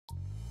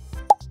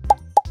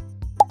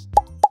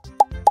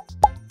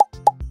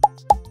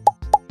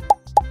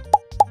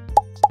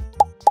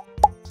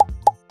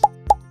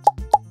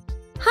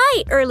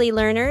early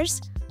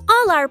learners.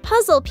 All our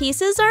puzzle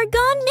pieces are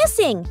gone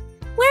missing.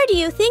 Where do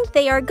you think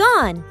they are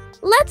gone?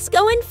 Let's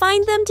go and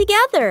find them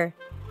together.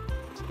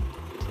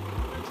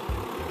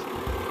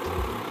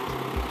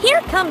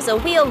 Here comes a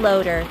wheel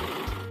loader.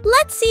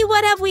 Let's see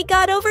what have we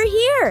got over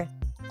here.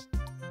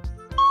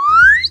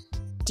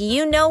 Do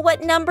you know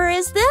what number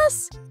is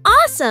this?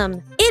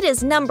 Awesome! It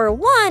is number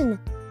 1.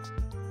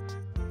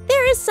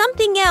 There is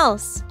something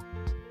else.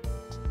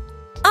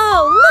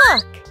 Oh,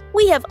 look!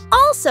 We have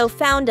also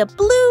found a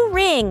blue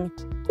ring.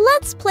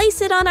 Let's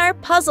place it on our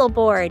puzzle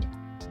board.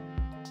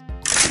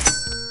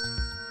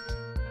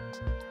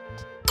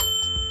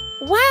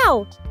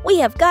 Wow! We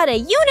have got a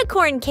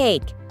unicorn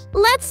cake.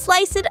 Let's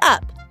slice it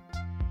up.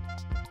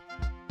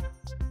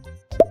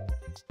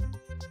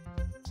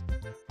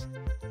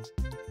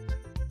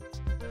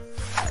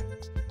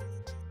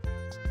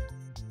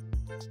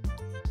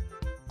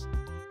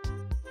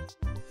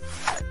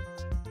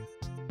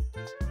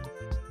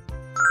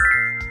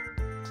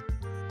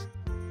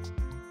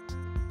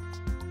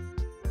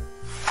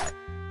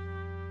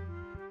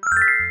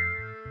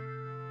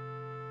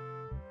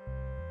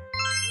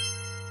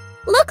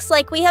 Looks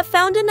like we have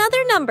found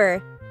another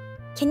number.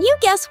 Can you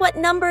guess what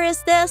number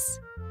is this?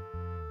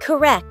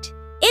 Correct.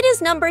 It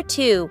is number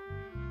 2.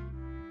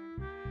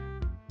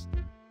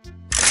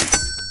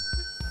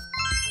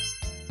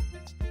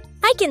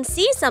 I can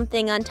see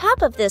something on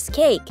top of this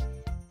cake.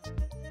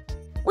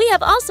 We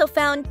have also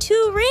found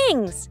 2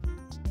 rings.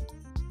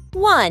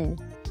 1.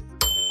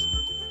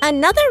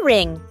 Another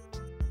ring.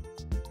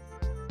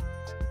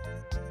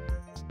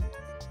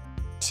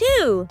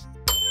 2.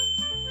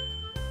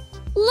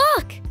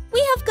 Look!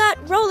 We have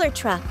got roller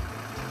truck.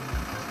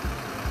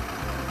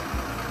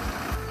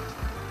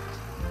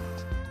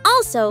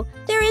 Also,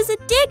 there is a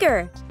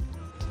digger.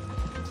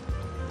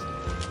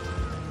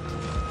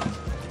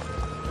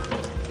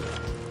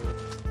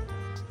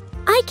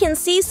 I can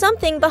see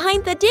something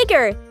behind the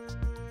digger.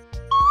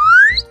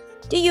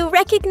 Do you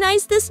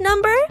recognize this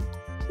number?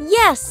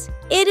 Yes,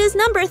 it is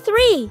number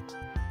 3.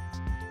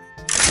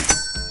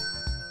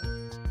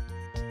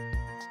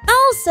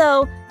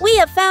 Also, we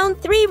have found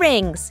 3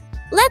 rings.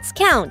 Let's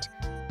count.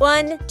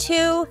 1,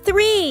 2,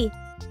 3.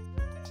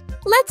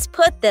 Let's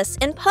put this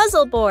in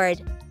puzzle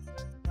board.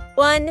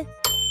 1,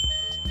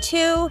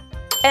 2,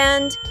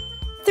 and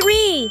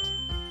 3.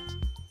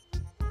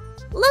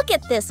 Look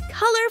at this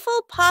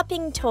colorful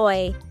popping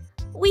toy.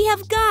 We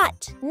have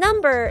got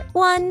number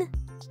 1,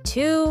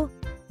 2,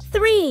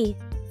 3,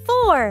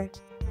 4.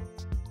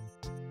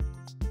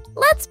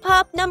 Let's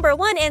pop number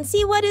 1 and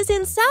see what is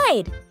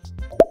inside.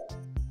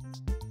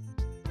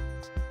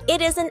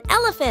 It is an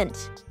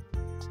elephant.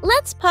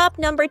 Let's pop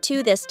number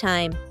 2 this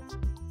time.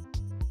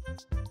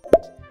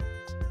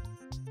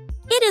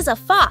 It is a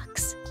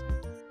fox.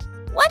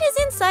 What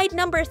is inside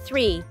number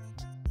 3?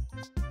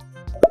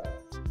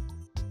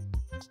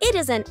 It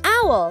is an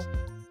owl.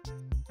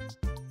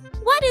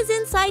 What is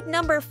inside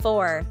number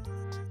 4?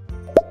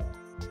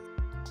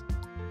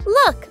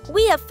 Look,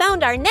 we have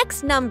found our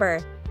next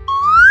number.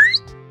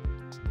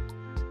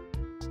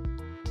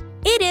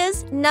 It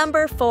is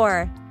number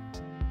 4.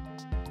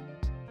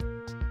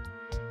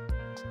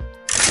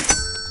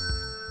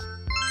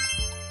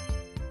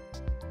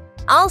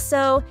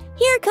 Also,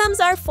 here comes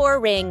our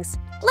 4 rings.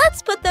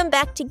 Let's put them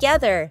back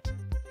together.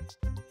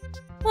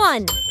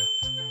 1,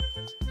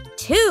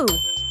 2,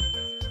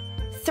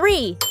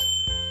 3,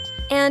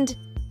 and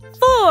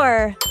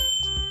 4.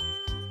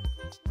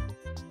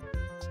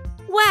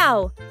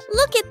 Wow!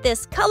 Look at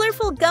this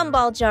colorful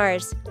gumball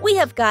jars. We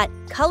have got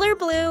color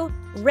blue,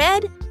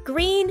 red,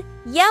 green,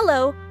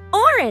 yellow,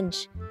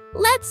 orange.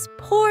 Let's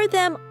pour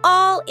them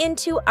all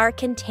into our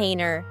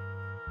container.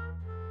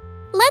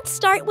 Let's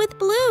start with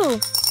blue.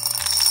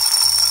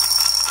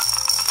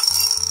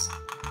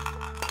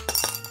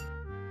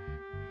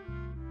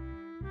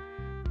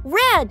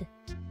 Red.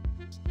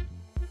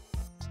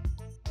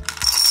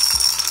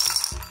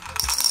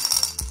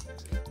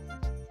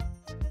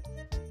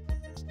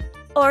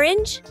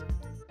 Orange.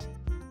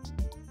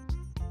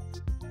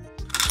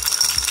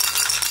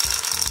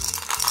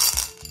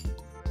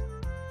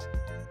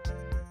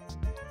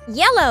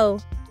 Yellow.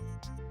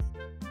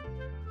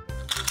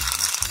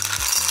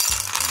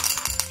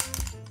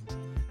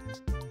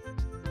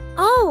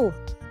 Oh,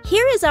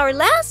 here is our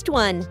last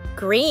one,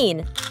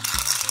 green.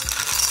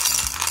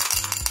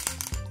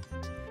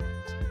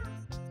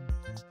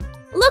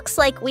 Looks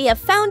like we have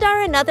found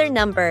our another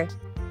number.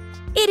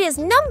 It is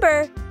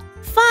number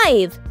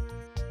 5.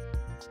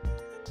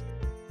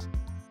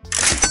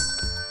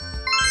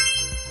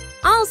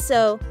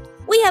 Also,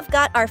 we have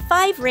got our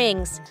 5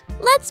 rings.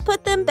 Let's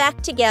put them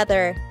back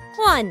together.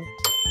 1,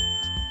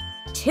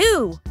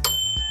 2,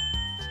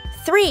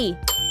 3,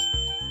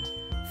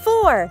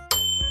 4,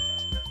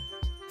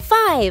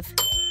 5.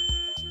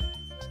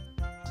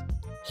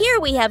 Here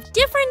we have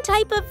different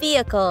type of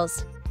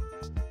vehicles.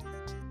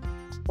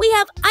 We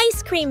have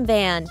ice cream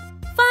van,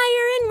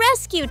 fire and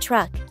rescue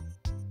truck,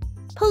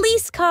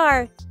 police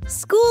car,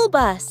 school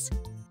bus.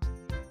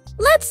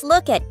 Let's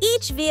look at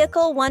each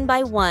vehicle one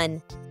by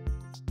one.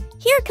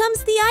 Here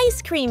comes the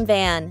ice cream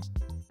van.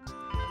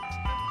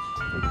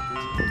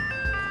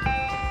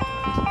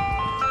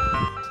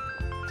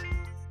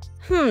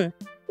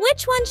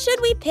 Which one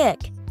should we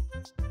pick?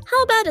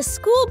 How about a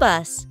school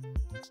bus?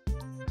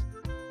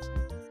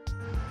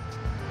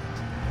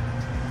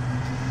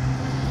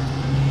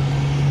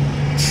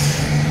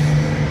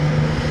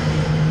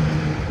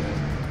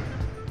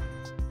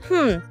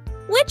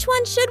 Which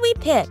one should we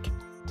pick?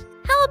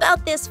 How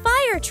about this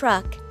fire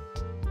truck?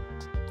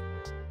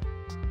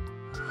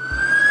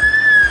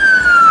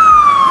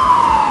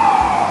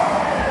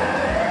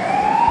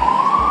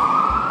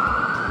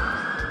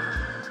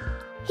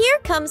 Here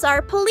comes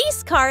our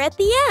police car at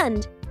the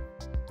end.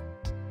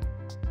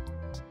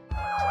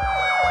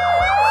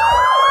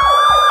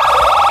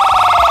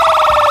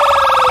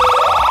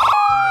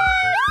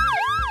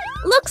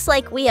 Looks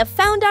like we have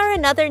found our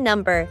another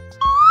number.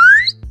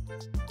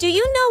 Do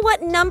you know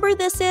what number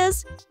this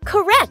is?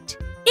 Correct!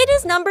 It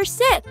is number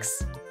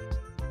 6.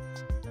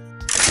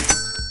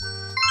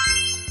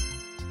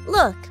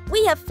 Look,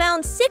 we have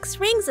found 6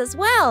 rings as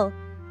well.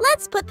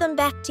 Let's put them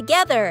back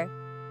together.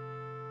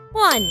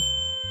 1,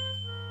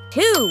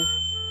 2,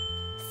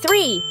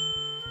 3,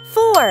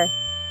 4,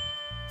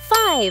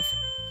 5,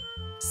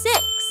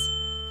 6.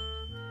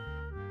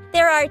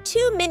 There are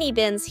 2 mini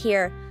bins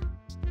here.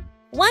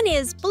 One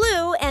is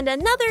blue and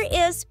another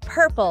is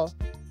purple.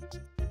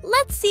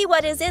 Let's see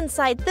what is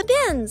inside the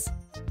bins.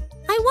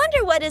 I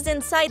wonder what is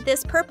inside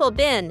this purple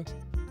bin.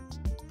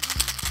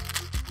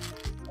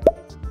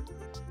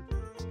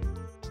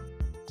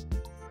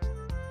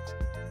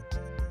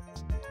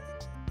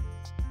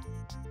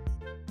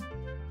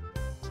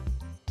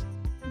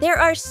 There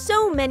are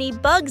so many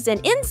bugs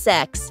and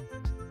insects.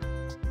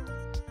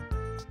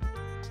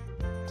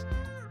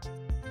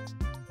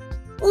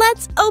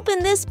 Let's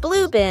open this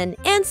blue bin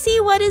and see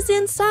what is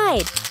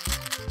inside.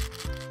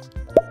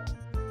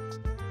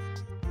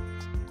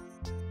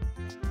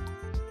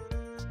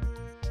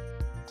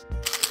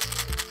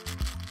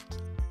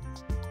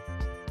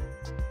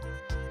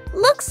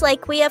 Looks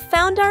like we have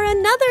found our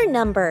another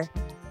number.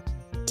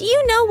 Do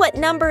you know what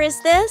number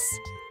is this?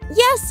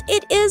 Yes,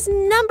 it is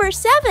number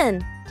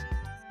 7.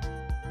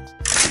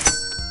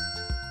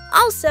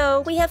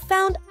 Also, we have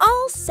found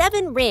all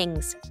 7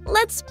 rings.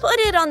 Let's put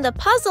it on the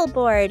puzzle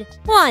board.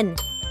 1,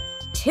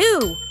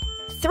 2,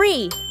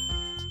 3,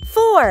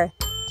 4,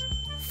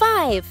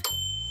 5,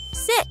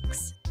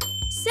 6,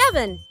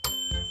 7.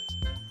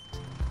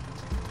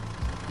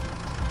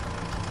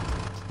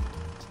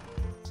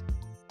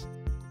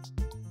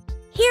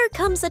 Here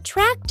comes a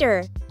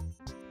tractor.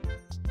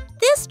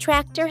 This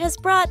tractor has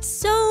brought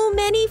so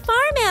many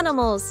farm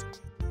animals.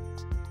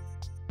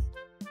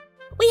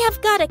 We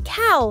have got a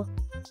cow.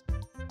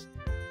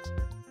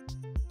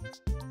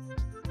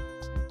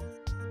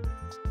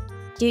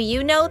 Do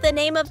you know the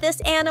name of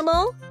this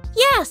animal?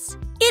 Yes,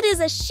 it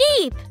is a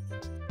sheep.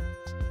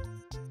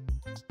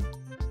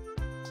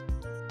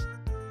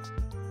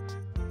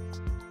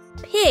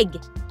 Pig.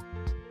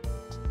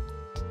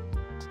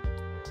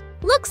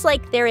 Looks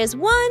like there is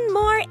one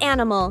more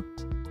animal.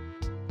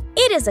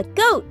 It is a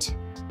goat.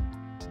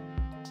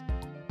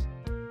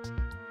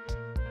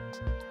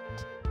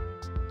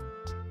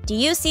 Do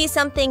you see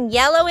something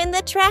yellow in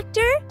the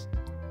tractor?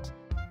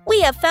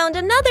 We have found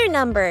another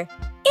number.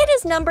 It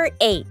is number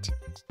 8.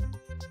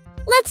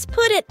 Let's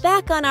put it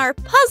back on our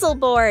puzzle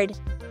board.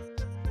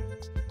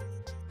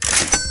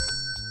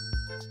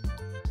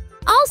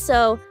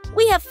 Also,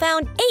 we have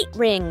found 8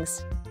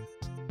 rings.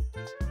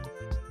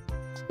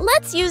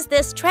 Let's use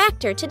this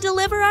tractor to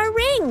deliver our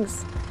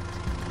rings.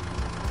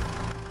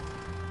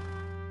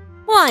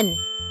 1,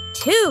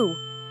 2,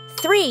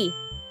 3,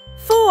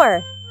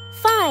 4,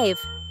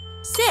 5,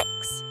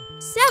 6,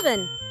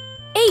 7,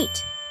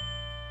 8.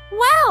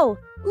 Wow!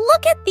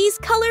 Look at these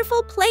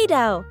colorful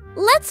Play-Doh.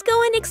 Let's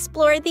go and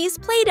explore these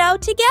Play-Doh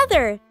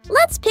together.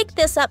 Let's pick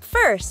this up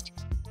first.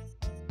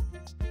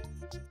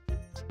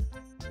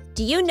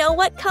 Do you know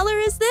what color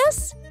is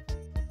this?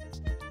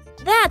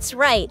 That's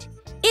right.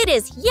 It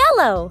is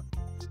yellow.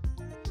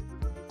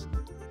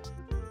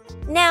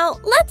 Now,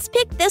 let's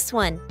pick this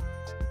one.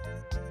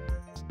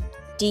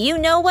 Do you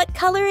know what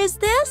color is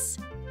this?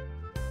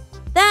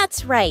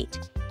 That's right.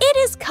 It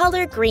is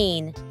color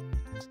green.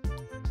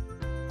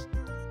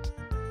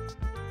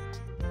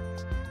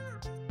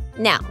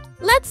 Now,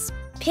 let's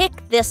pick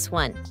this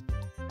one.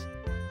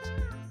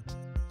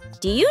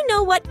 Do you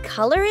know what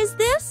color is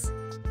this?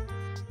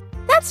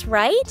 That's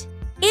right.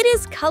 It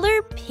is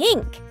color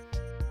pink.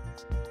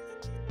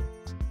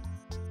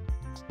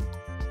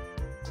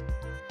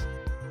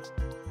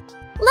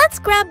 Let's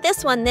grab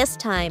this one this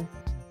time.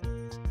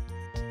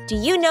 Do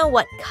you know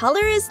what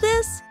color is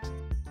this?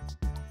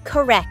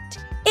 Correct.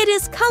 It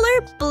is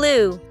color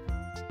blue.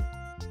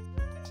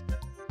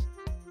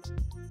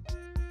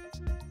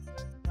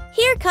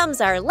 Here comes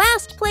our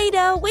last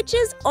Play-Doh, which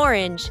is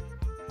orange.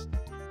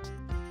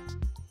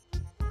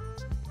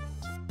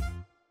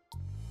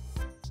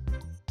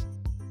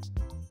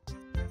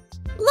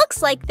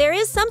 Looks like there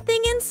is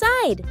something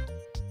inside.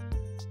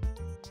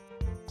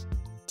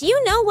 Do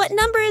you know what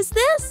number is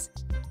this?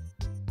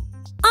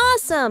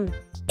 Awesome!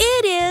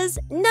 It is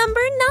number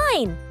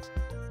 9.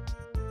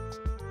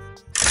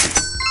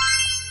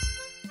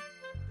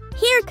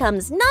 Here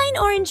comes 9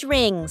 orange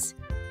rings.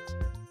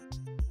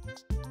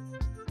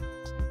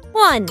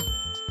 1,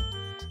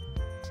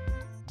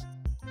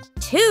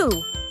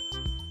 2,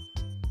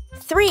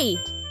 3,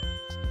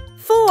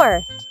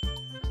 4,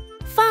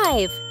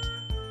 5,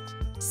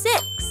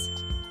 6,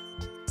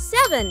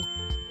 7,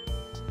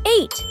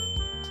 8,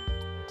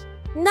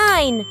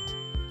 9.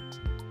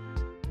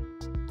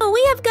 Oh,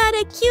 we have got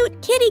a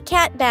cute kitty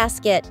cat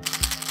basket.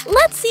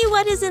 Let's see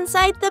what is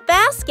inside the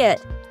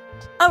basket.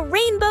 A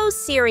rainbow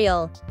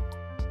cereal.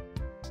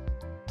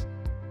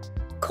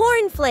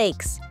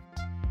 Cornflakes.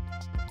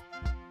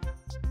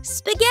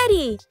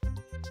 Spaghetti.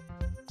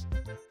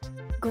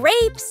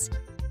 Grapes.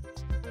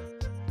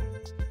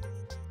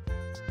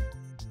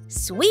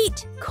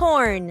 Sweet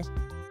corn.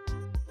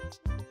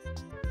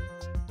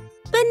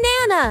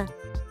 Banana.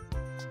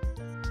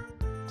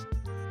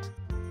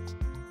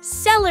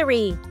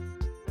 Celery.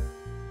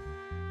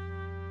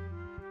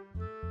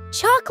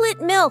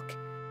 Chocolate milk.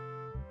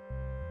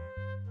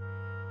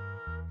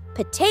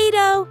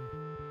 Potato.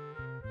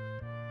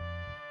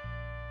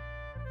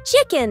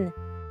 Chicken.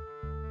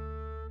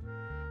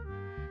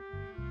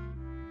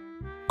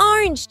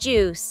 Orange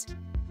juice.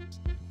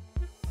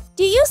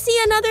 Do you see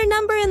another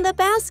number in the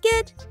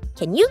basket?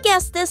 Can you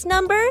guess this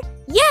number?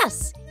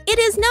 Yes, it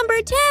is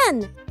number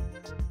 10.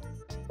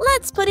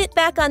 Let's put it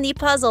back on the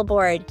puzzle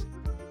board.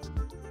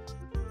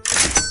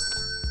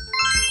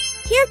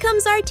 Here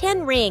comes our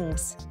 10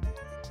 rings.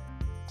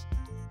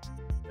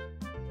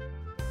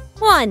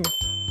 1,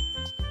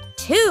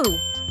 2,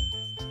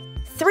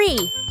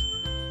 3,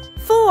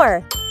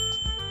 4,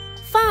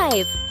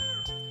 5,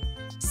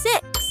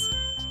 6,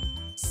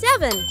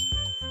 7,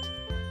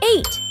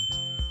 8,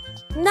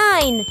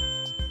 9,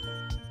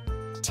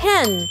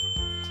 10.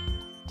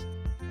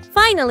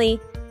 Finally,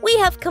 we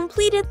have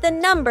completed the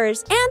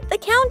numbers and the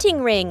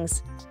counting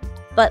rings.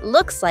 But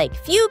looks like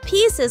few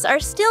pieces are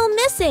still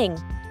missing.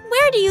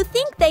 Where do you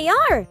think they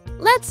are?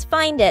 Let's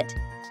find it.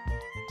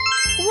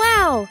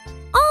 Wow!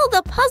 All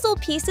the puzzle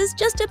pieces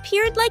just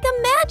appeared like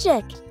a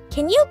magic.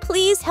 Can you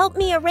please help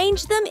me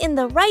arrange them in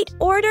the right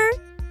order?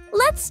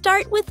 Let's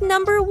start with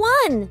number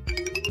 1.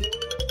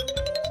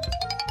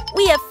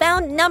 We have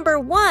found number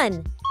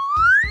 1.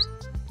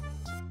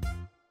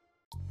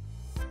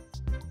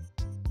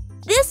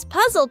 This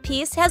puzzle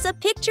piece has a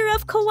picture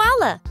of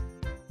koala.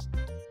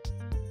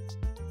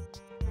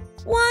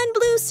 1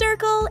 blue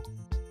circle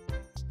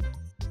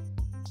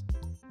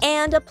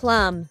and a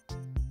plum.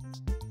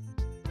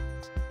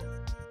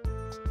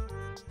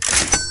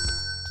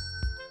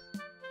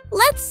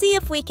 Let's see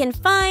if we can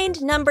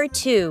find number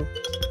 2.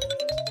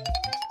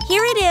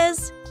 Here it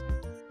is.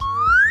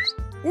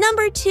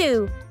 Number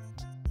 2.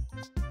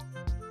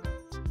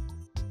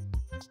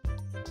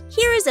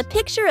 Here is a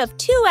picture of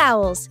 2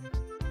 owls.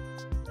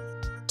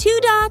 2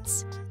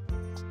 dots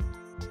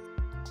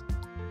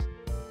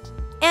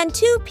and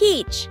 2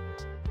 peach.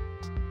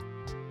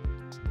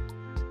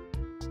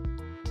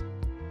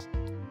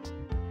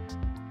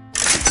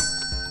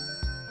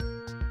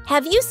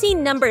 Have you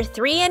seen number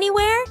 3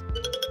 anywhere?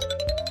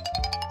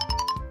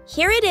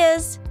 Here it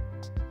is.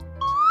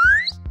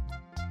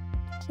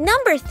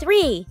 Number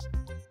 3.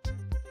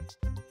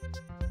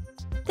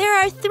 There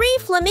are 3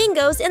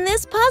 flamingos in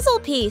this puzzle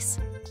piece.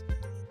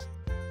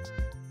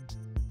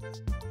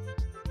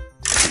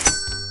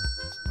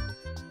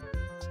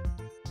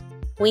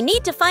 We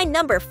need to find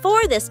number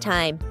 4 this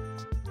time.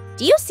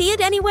 Do you see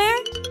it anywhere?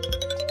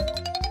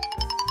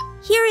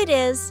 Here it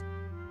is.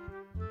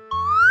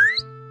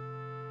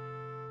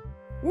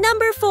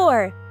 Number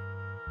 4.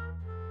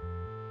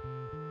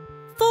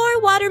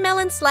 4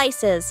 watermelon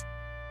slices.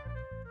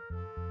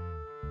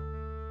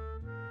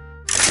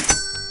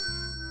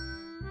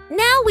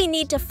 Now we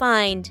need to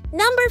find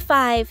number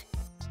 5.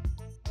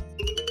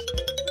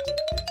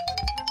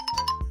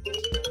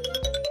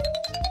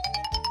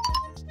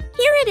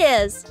 Here it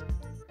is.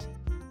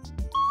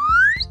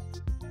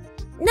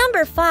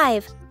 Number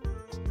 5.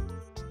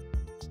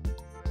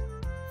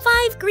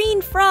 5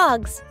 green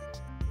frogs.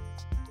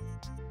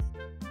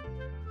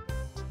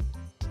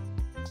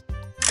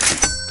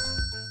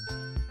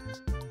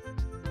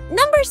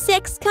 Number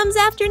 6 comes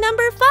after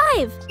number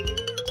 5.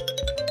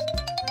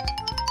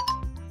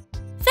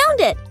 Found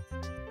it.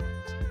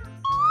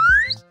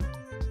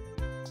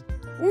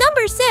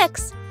 Number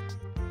 6.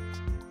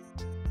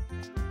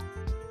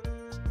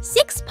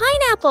 6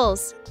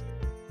 pineapples.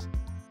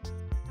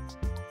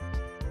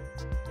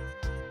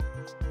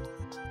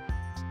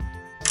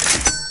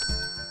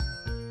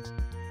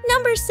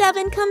 Number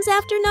 7 comes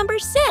after number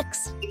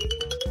 6.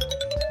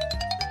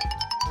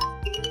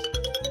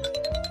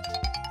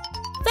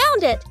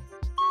 Found it.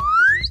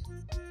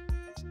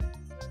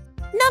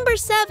 Number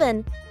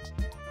 7.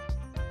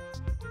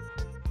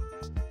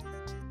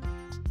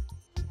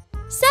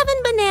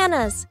 7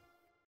 bananas.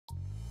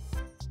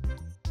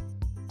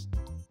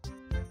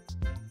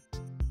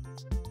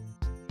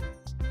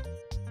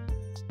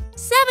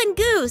 7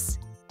 goose.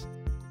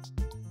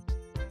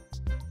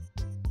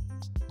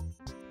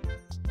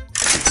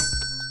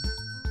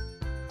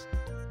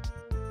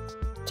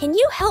 Can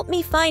you help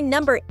me find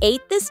number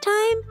 8 this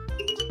time?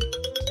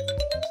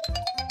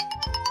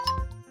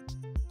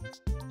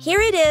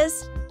 Here it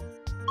is.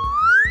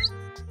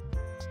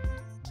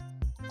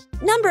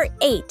 Number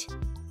 8.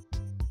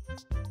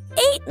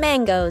 8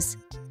 mangoes.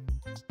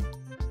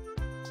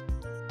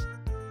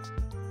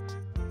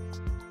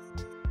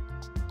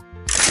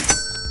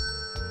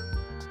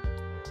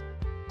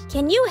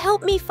 Can you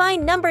help me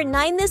find number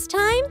 9 this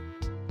time?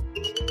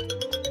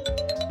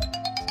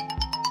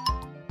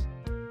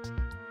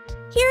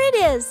 Here it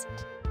is.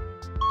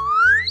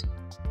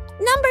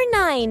 Number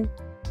 9.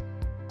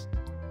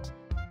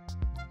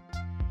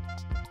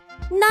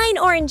 9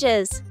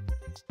 oranges.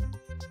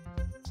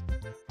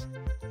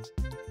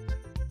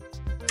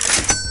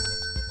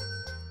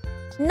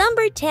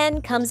 Number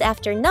 10 comes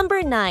after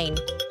number 9.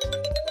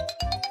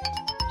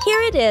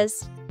 Here it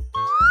is.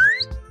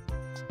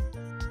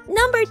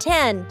 Number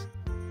 10.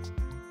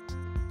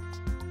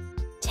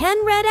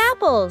 10 red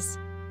apples.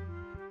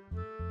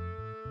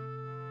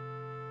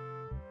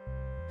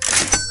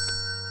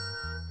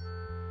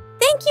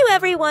 Thank you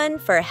everyone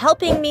for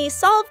helping me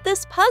solve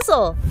this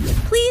puzzle.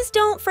 Please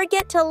don't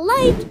forget to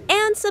like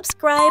and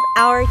subscribe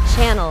our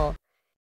channel.